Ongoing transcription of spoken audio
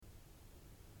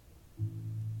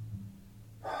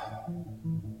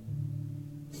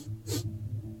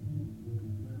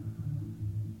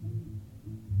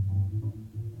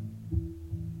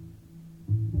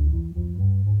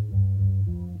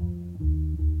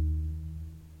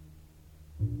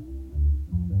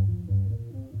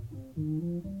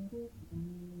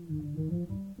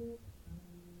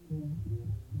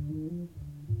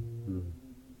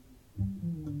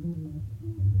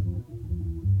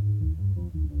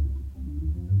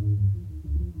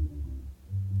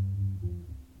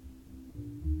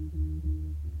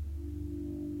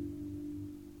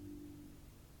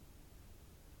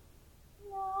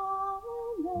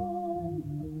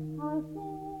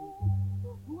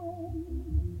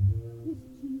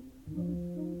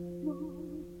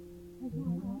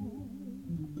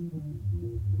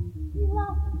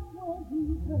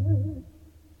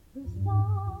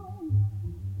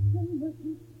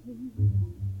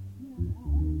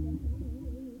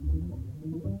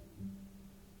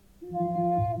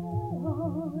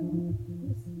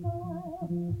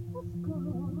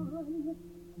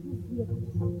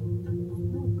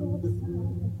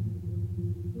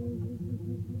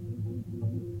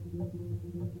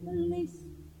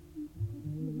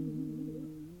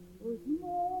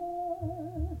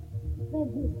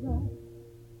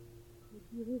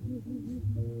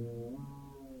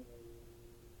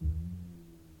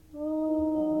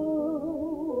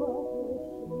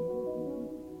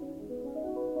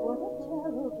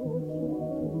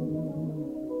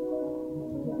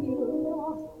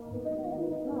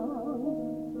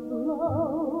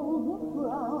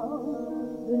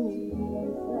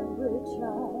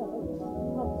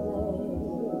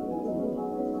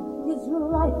His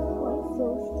life was so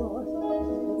short,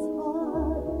 it's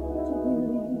hard to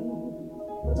believe.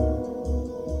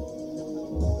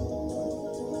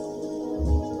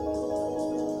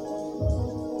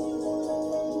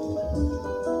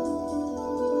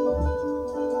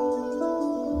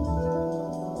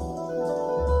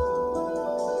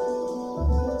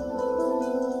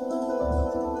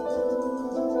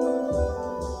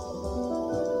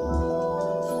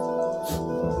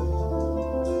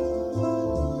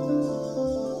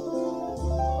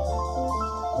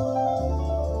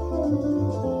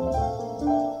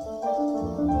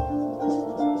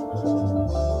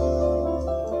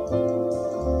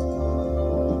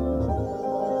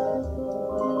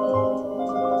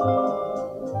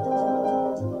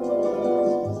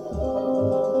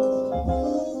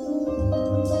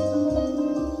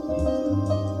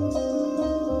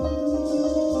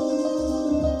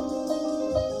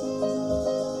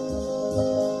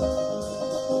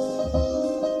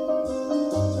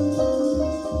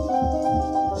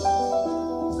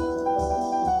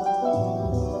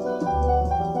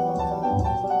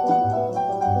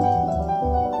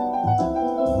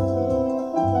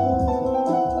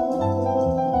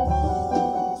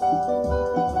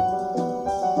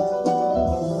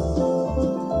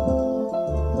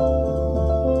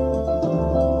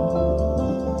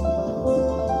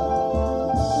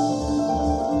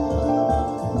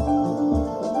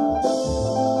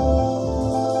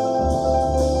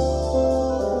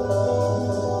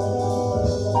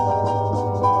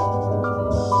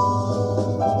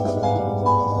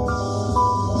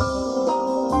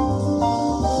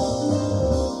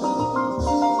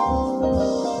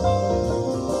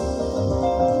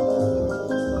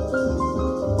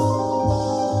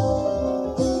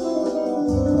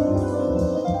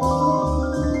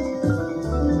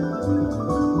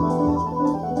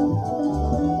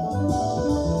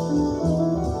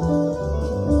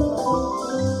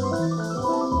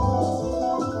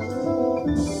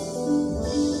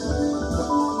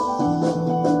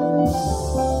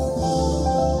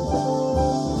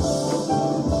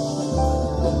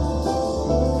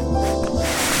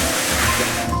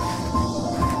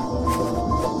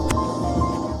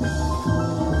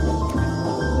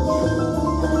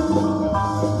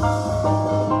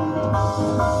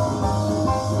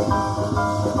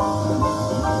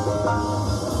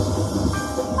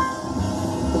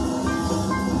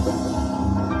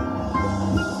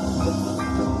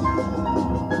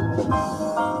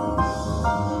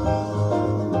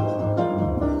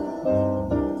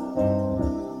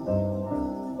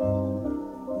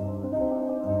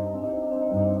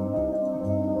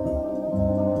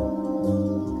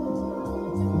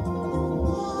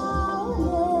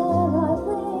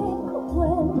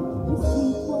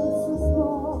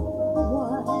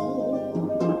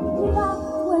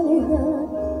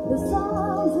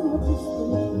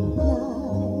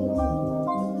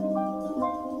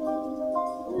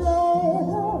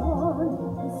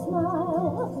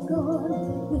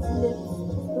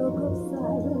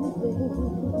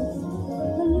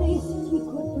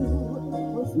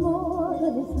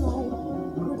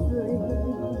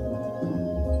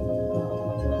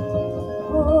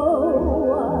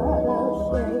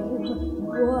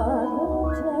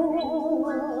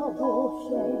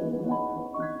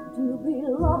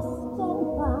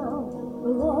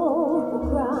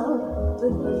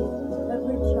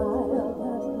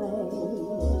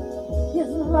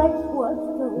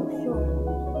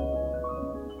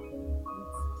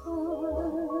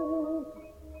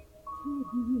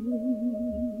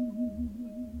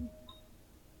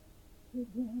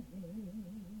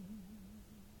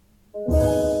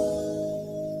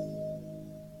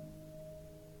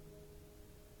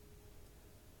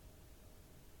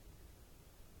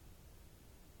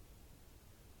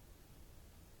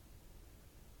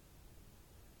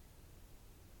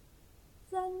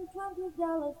 Send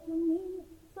 $20 to me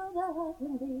so that I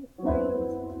can be free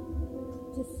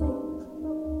to sing.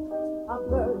 Our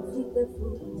birds eat their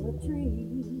fruit from the tree.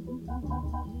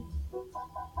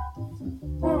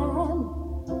 And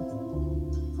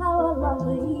how I love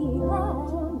to eat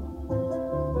ham,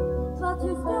 but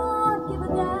you don't give a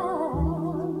damn.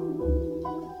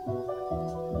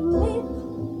 Meat,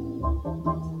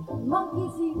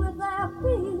 monkeys eat with their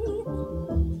feet,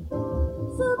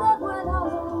 so that when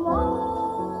I'm alone,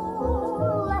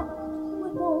 left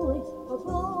with only a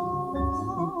bone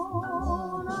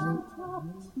on top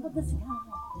of the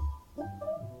sky,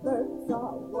 birds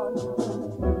are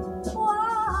wondering why.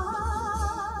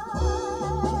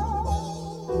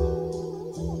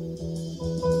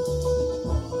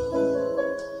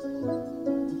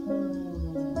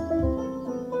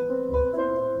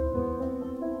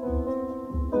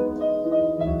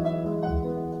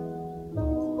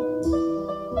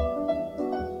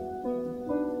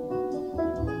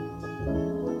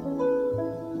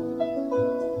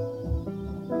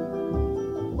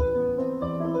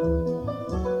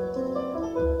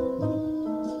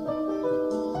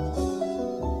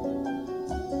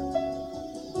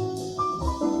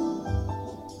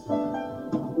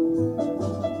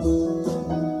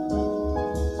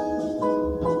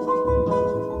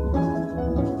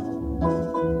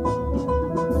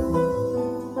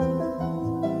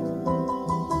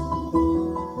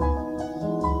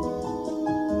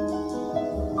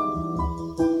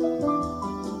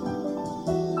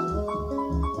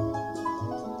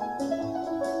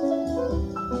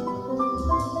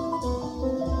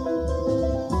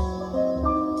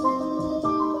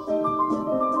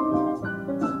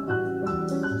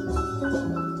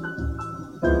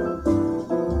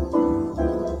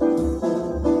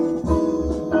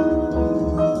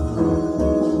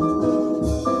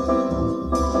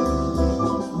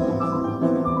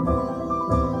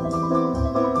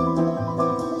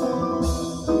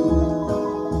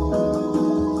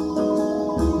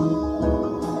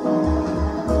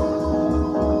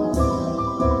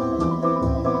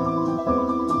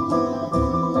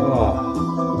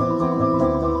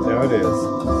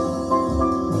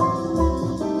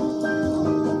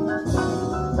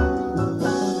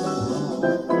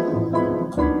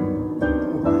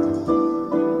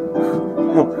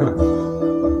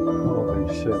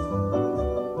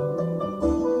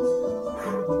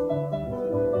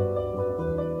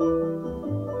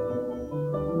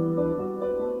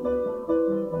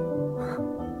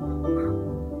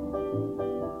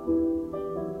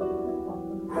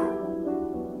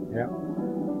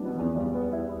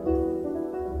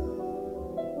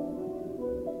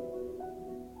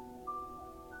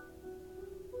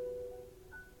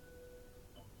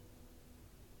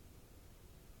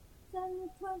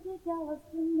 $20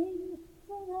 to me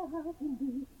so that I can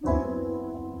be free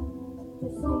to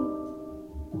see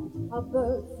a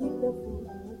bird seek the fruit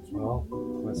of a tree. Well,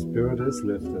 my spirit is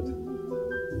lifted.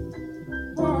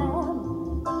 And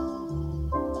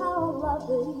how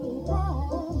lovely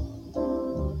and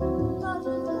not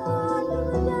as long as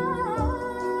a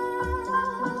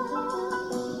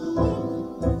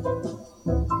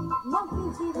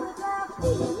monkeys eat with their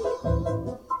feet,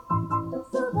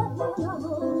 so that when I'm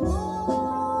alone,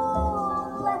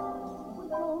 left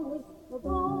with only a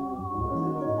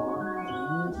bone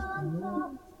on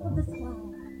top of the sky,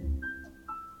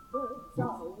 birds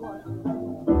are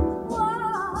wondering why.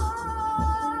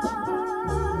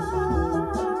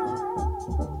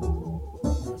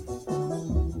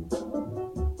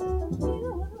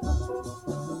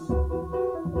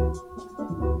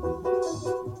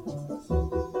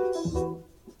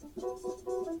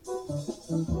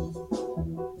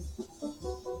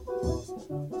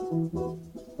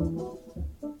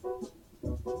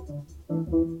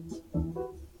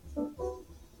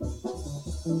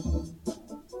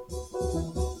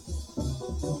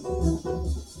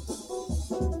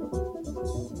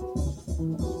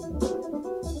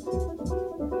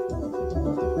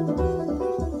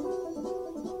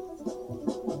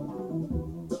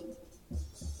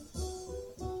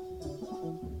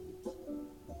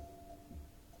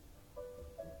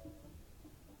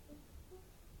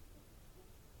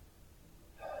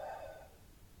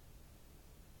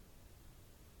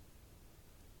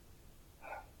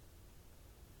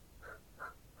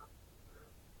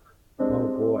 Oh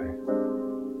boy.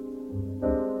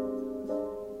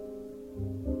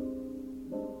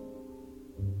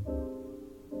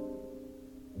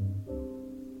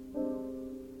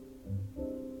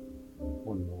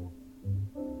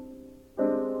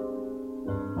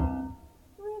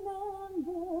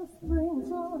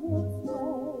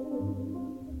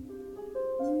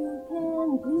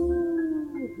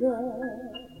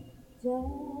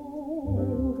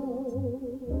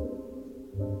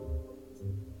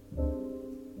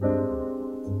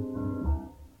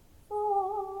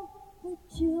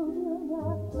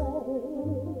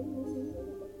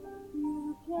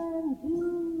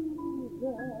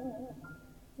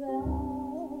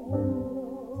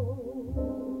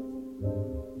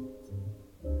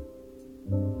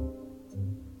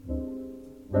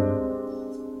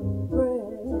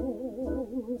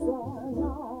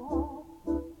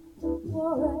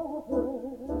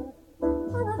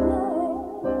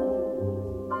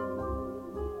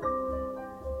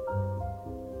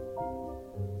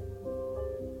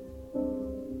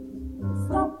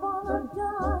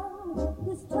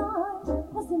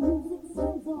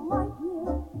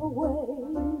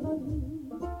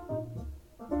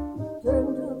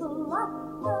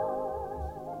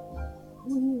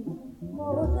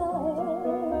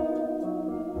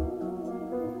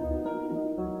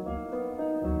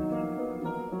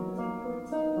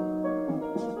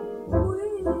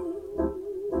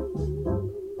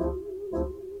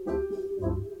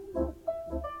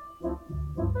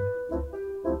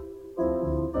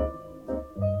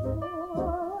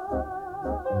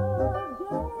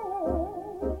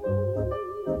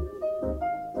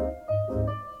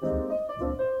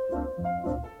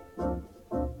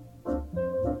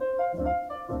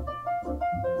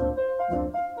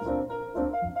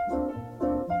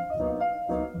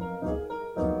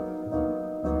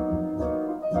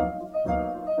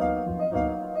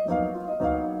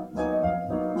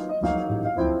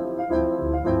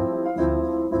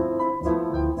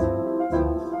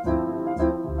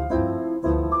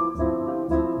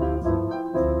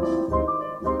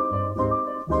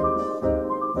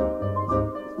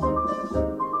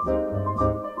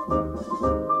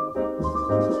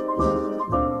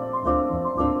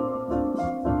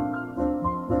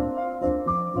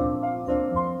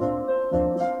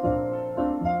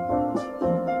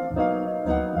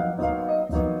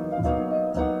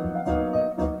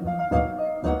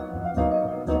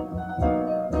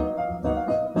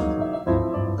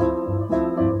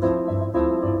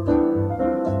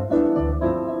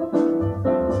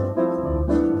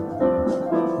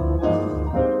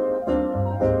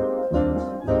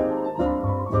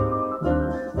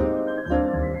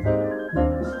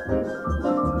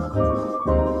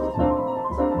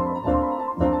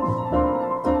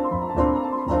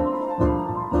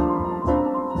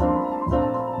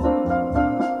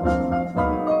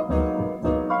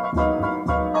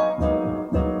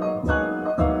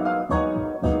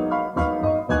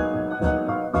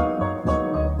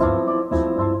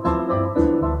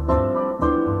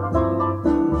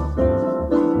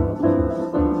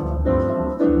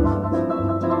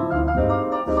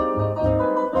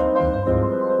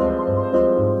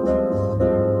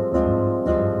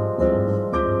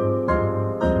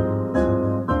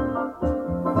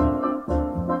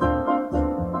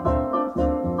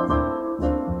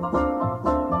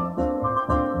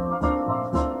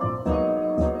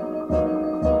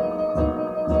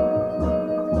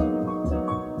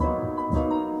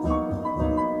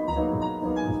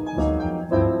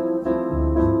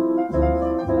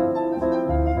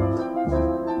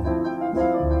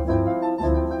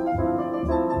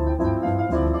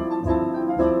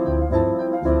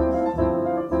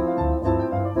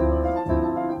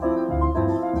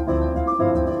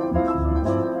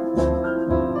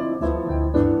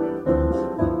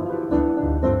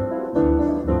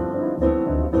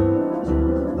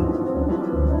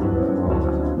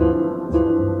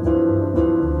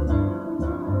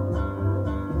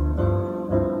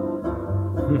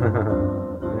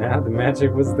 Yeah, the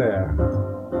magic was there.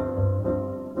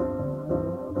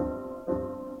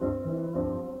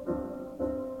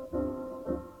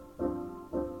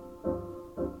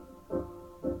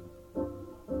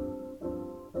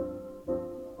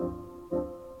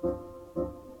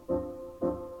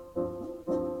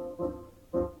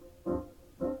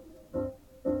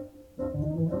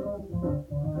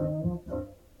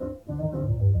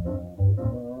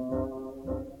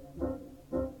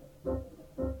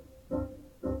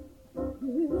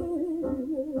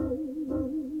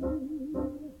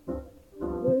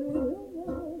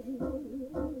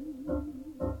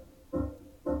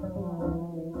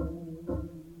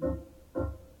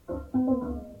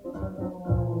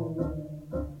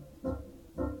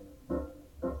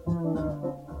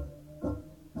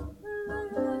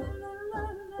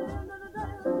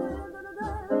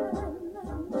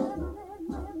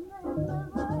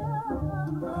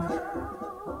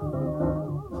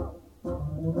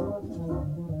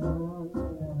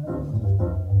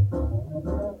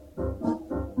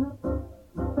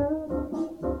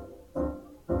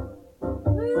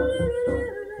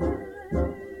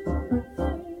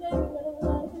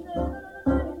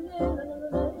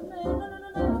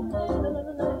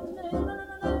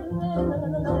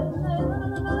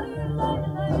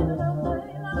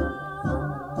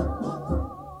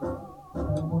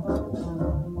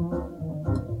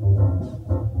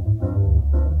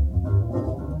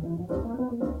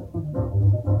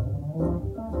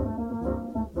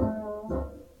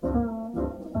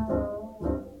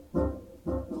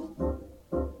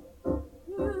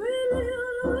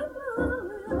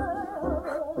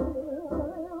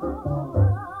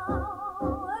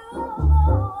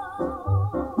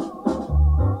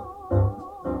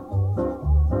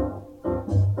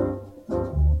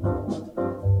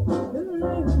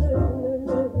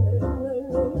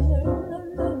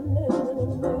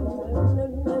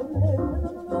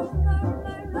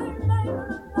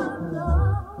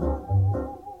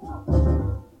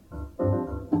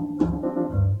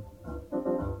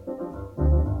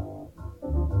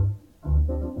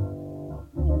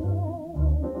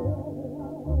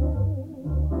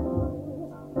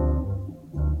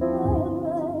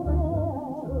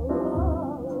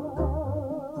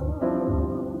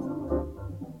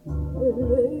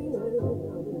 Very.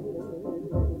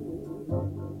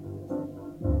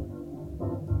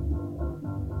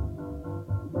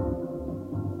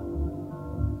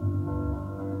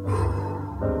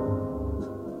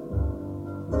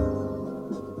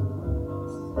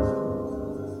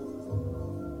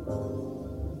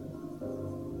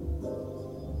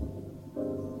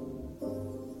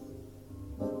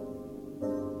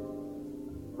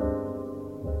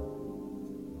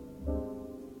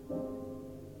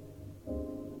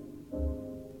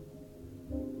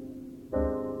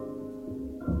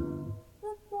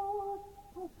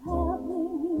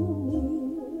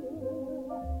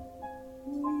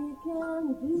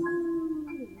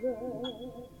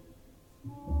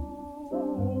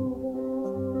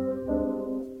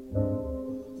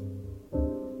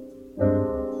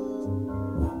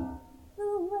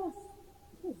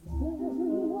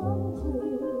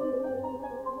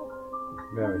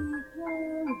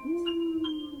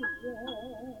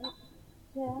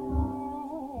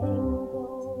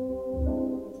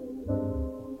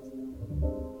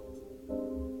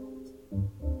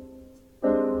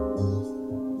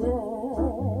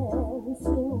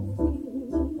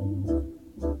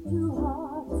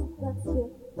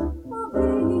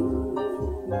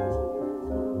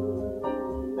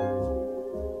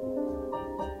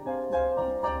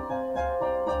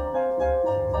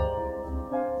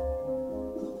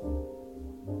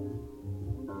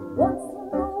 Once in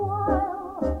a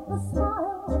while, a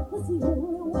smile is the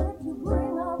only way to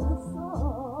bring out the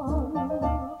sun.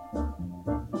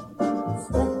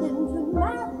 Step into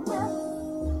madness,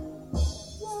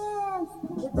 dance to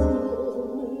the tear in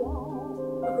the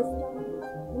eye of the stars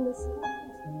in the sky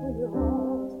when you're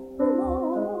all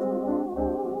alone.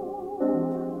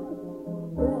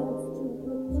 Dance to the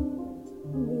tear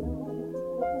in the eye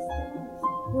of the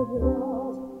stars when you're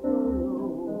all alone.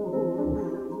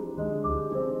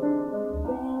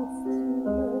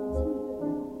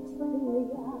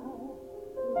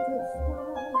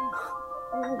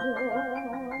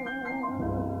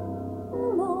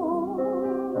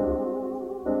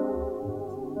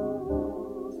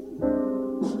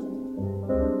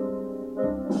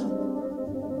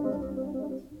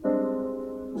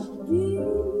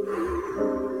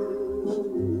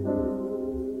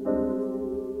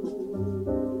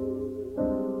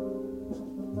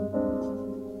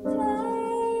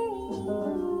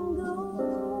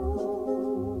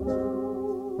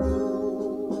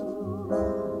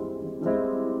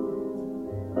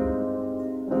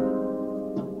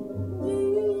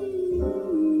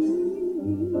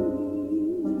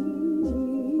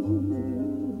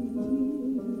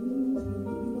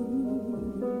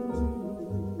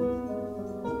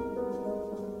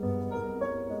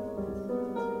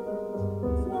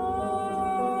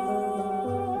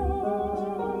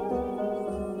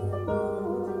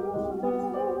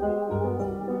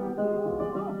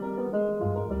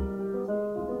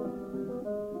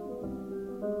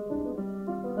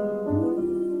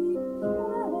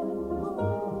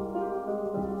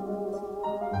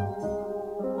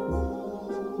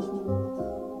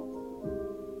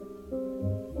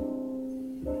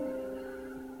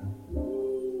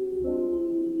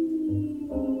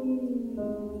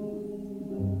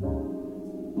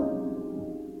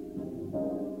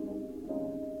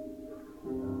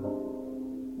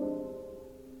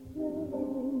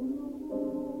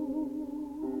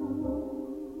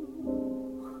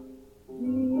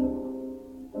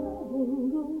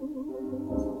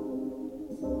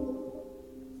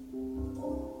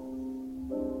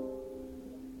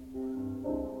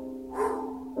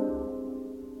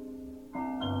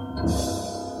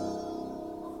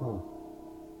 Oh.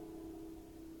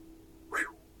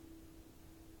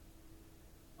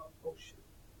 Oh shit.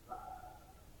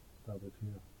 Stop it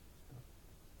here.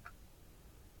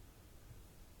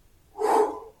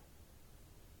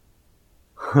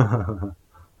 Stop.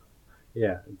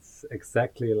 Yeah, it's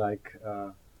exactly like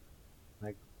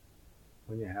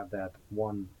when you have that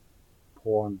one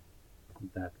porn,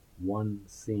 that one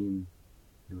scene,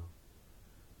 you know,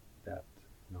 that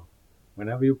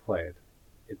whenever you play it,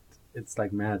 it's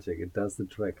like magic. It does the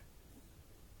trick.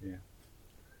 Yeah.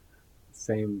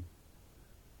 Same,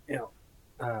 you know,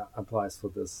 applies for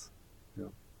this,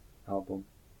 album.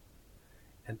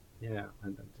 And yeah,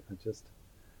 and I just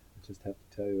have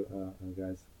to tell you,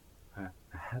 guys, I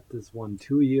had this one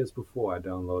 2 years before I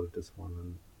downloaded this one,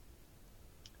 and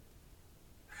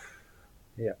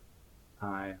yeah,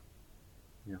 I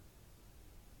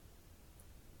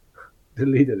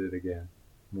deleted it again,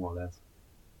 more or less.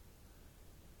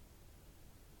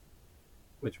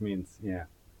 Which means, yeah,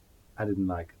 I didn't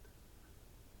like it.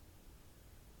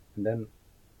 And then,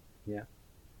 yeah,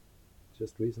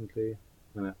 just recently,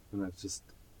 when I just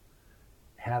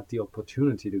had the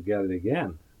opportunity to get it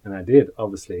again, and I did,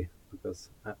 obviously, because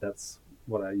that's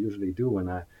what I usually do. When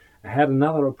I had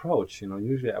another approach,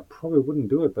 usually I probably wouldn't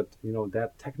do it, but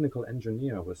that technical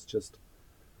engineer would just,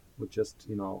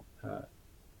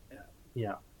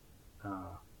 yeah,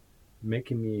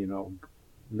 making me,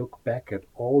 look back at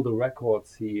all the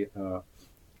records he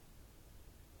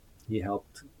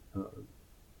helped,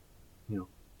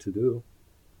 to do,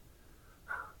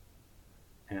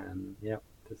 and yeah,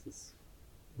 this is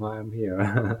why I'm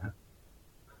here.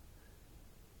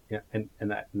 Yeah, and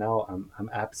now I'm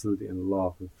absolutely in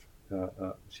love with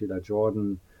Sheila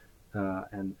Jordan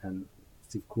and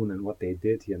Steve Kuhn and what they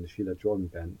did here in the Sheila Jordan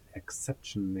band.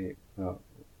 Exceptionally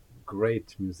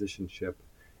great musicianship,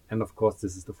 and of course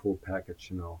this is the full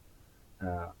package.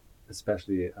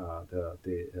 Especially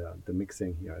the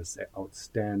mixing here is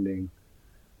outstanding.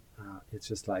 It's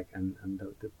just like and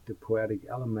the poetic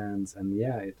elements, and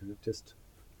yeah, it just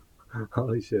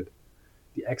holy shit.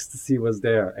 The ecstasy was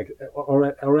there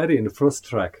already in the first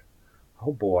track.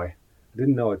 Oh boy, I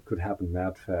didn't know it could happen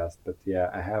that fast. But yeah,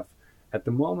 I have at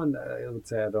the moment. I would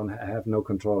say I have no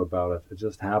control about it. It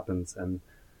just happens, and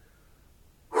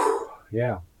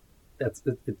yeah,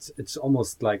 it's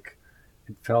almost like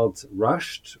it felt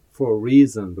rushed for a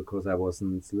reason, because I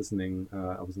wasn't listening.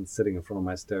 I wasn't sitting in front of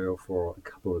my stereo for a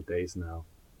couple of days now,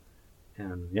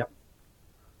 and yep,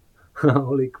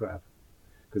 holy crap.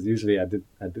 Because usually I do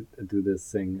this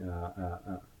thing,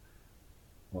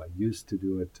 or I used to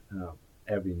do it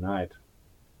every night.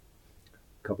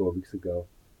 A couple of weeks ago,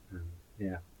 and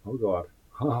yeah, oh god,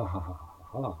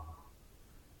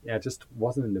 yeah, I just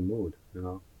wasn't in the mood,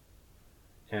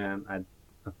 and I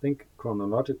think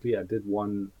chronologically I did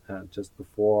one just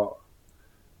before,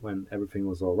 when everything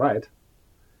was all right,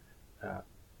 and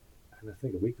I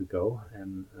think a week ago,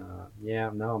 and yeah,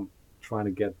 now I'm trying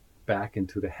to get back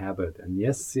into the habit, and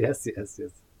yes, it's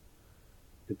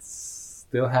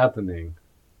still happening,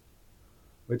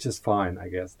 which is fine, I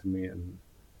guess, to me, and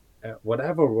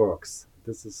whatever works.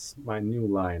 This is my new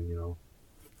line,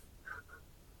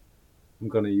 I'm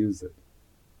gonna use it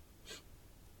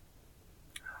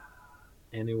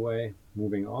anyway.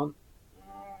 Moving on.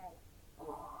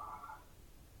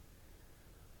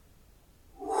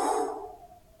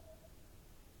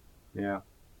 Yeah,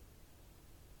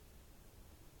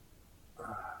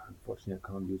 unfortunately I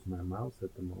can't use my mouse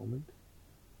at the moment,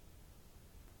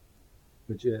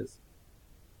 which is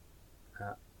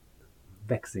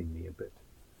vexing me a bit,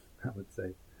 I would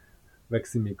say.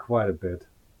 Vexing me quite a bit.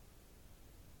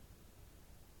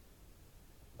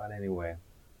 But anyway,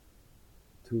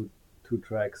 two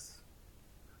tracks.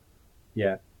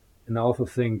 Yeah, and I also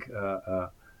think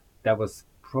that was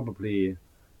probably,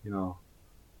 that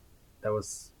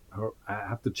was her. I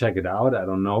have to check it out. I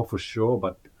don't know for sure,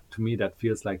 but to me that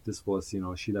feels like this was,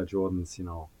 Sheila Jordan's,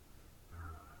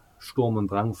 Sturm- und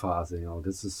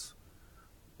Drang-Phase.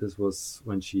 This was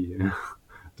when she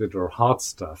did her hard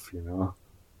stuff, and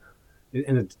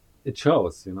it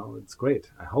shows, it's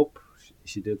great. I hope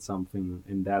she did something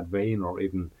in that vein, or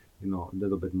even, a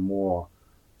little bit more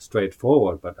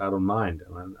straightforward, but I don't mind.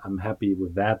 I'm happy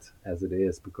with that as it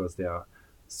is, because there are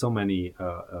so many,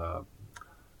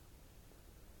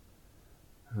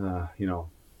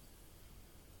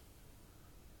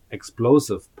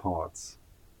 explosive parts,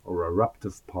 or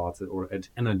eruptive parts, or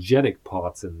energetic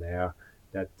parts in there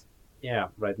that, yeah,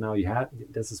 right now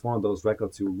this is one of those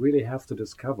records you really have to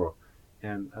discover.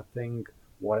 And I think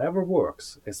whatever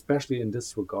works, especially in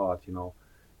this regard,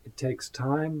 it takes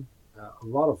time, a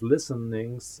lot of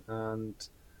listenings, and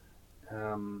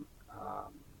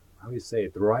how you say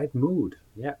it, the right mood.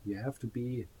 Yeah, you have to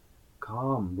be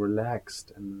calm,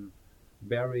 relaxed, and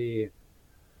very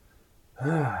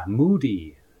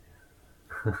moody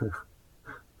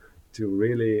to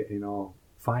really,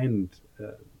 find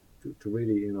to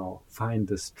really, find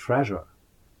this treasure.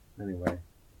 Anyway,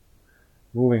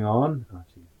 moving on. Oh,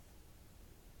 geez.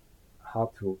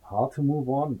 Hard to move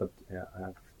on, but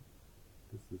yeah,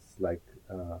 this is like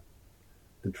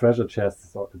the treasure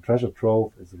chest, the treasure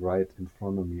trove is right in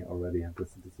front of me already, and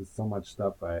this is so much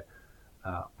stuff. Uh,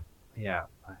 yeah,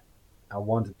 I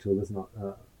wanted to listen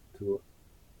to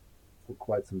for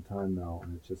quite some time now,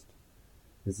 and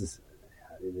this is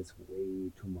yeah, it is way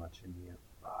too much in here.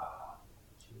 Ah,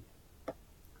 gee.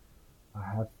 I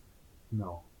have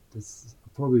no. This is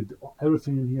probably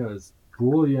everything in here is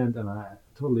brilliant, and I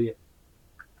totally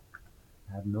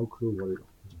have no clue what it.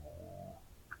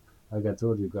 Like I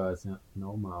told you guys, yeah,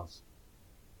 no mouse,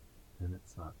 and it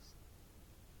sucks.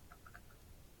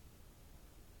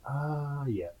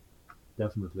 Yeah,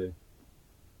 definitely.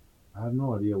 I have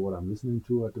no idea what I'm listening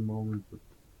to at the moment, but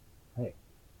hey,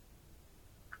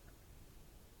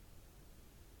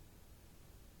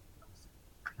 it's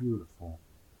beautiful.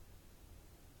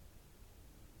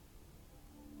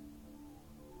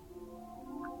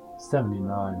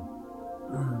 79.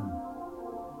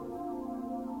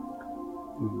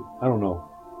 I don't know.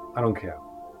 I don't care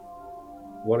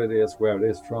what it is, where it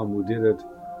is from, who did it.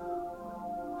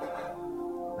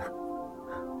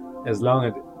 As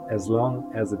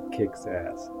long as it kicks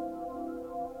ass,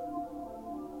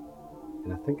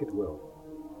 and I think it will.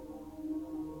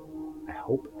 I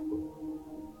hope it will.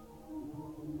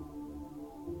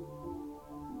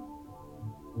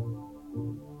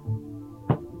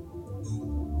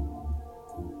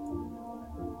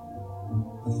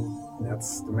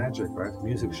 That's the magic, right?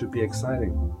 Music should be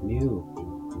exciting, new,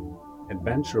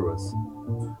 adventurous,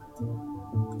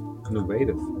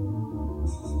 innovative.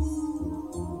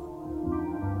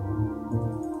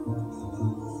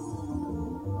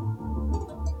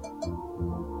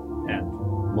 And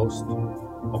most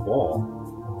of all,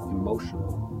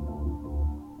 emotional.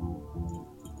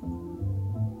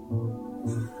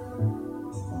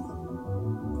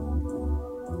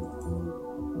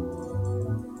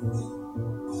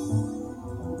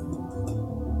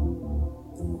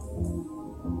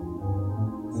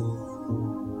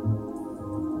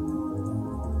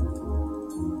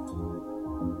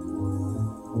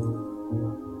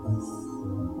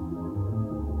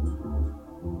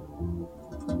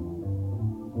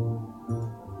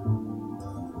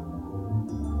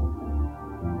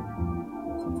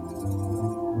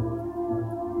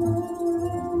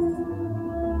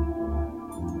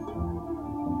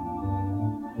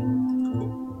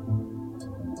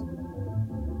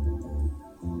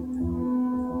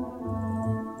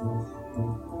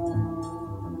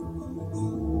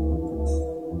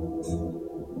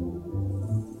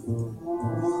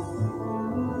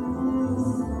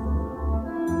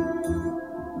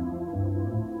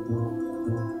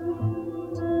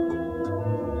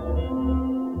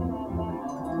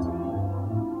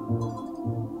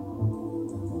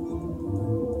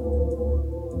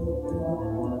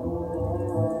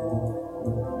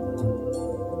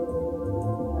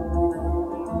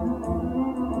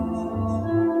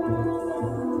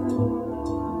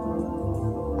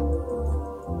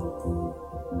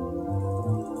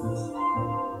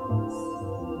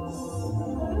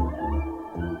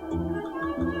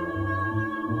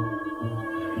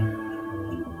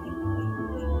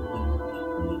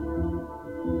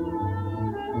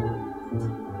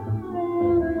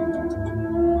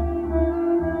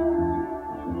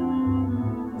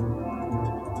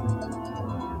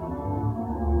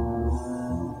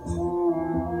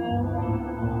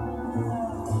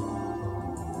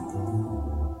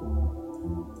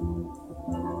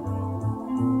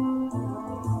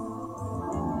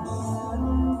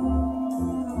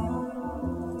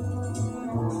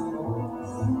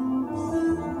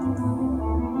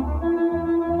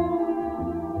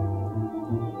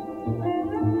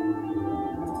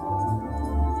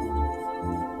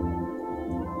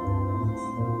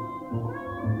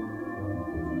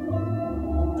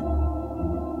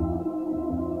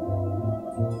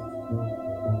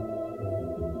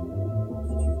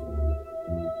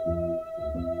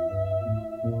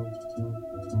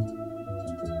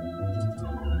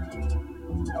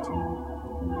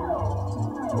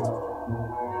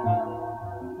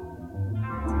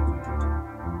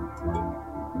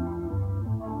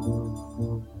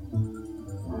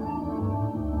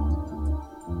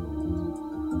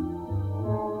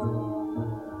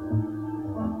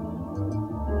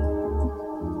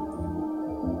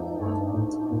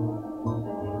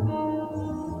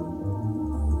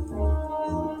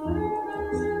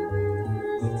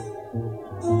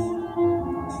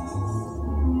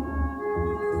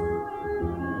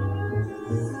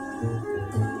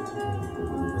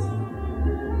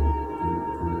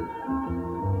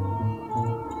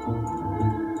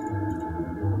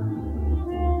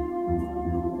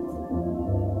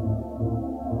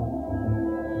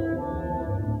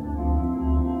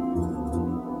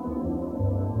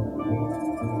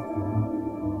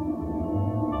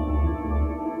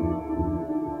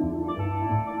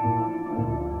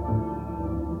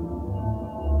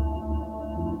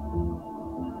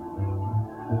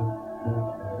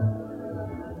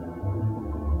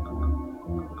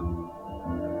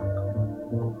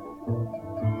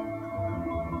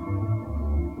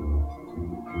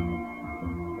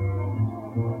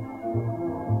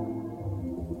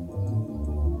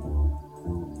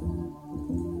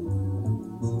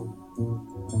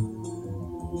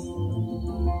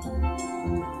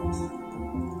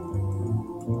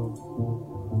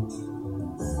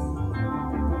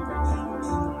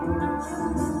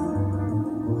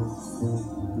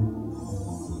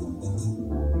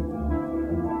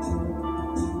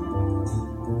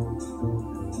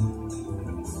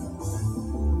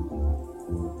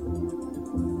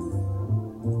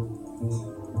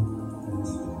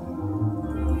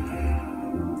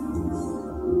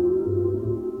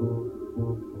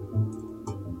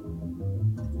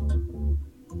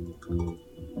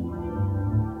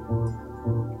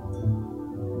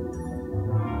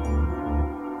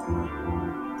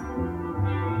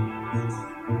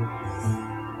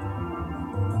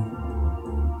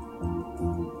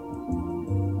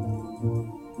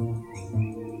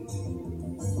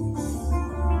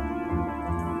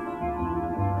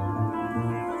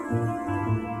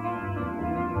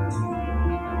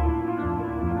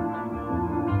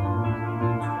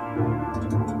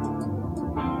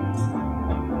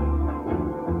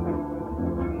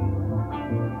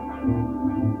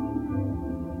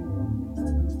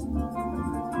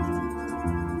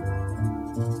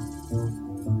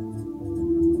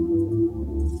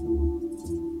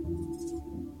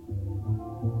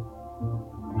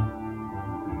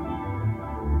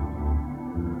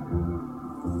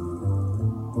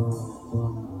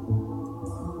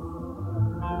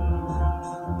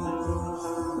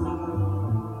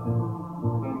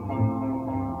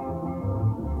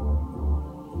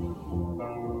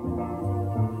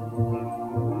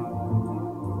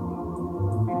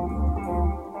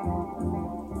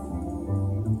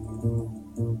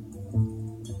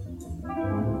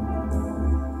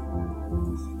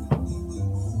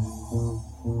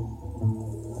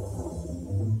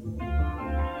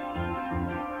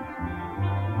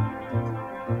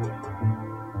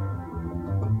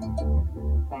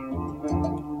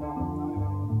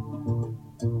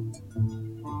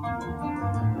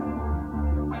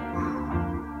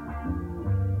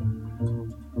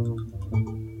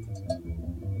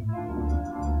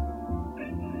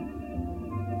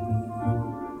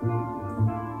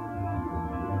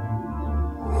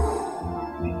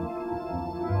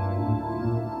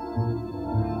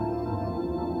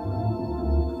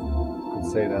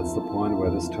 say that's the point where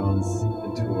this turns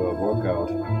into a workout.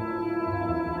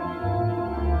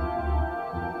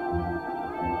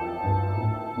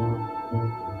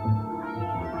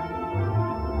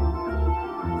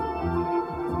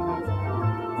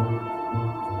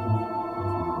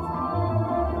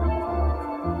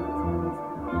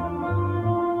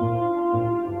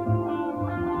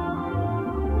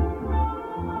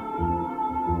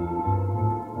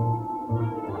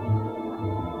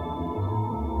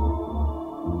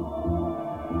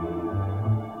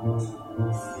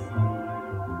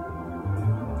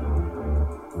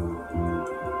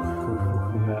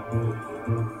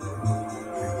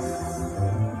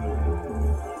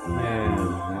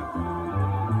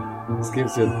 This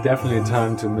gives you definitely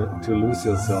time to lose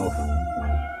yourself.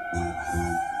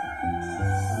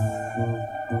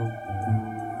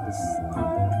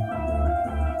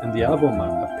 In the album,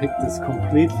 I picked this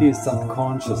completely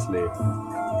subconsciously.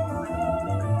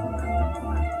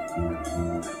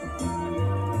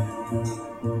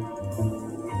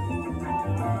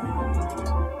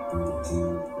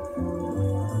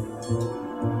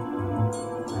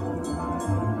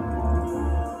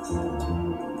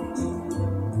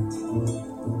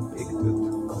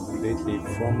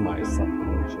 From my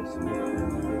subconscious.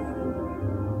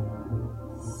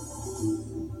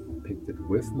 Picked it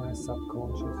with my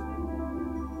subconscious.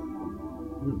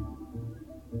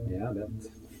 Yeah, that.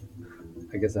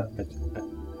 I guess I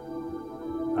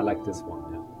like this one.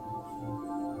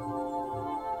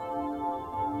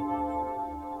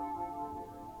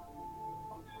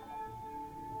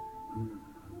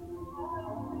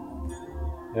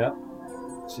 Yeah.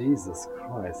 Jesus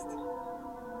Christ.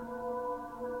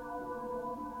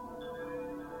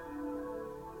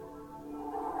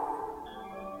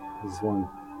 This one,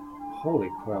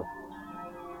 holy crap,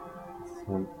 this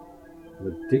one,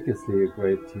 ridiculously a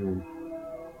great tune.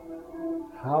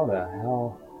 How the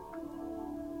hell?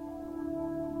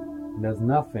 There's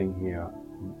nothing here.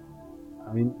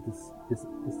 I mean, is this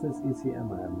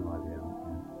ECM? I have no idea.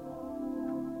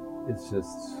 It's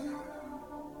just,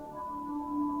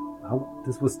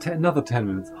 this was another 10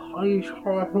 minutes.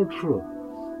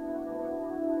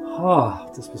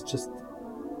 This was just,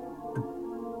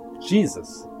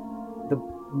 Jesus.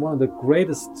 One of the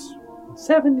greatest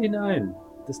 79.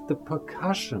 The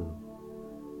percussion.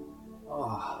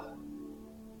 I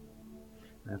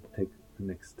have to take an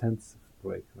extensive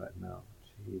break right now.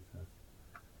 Jesus.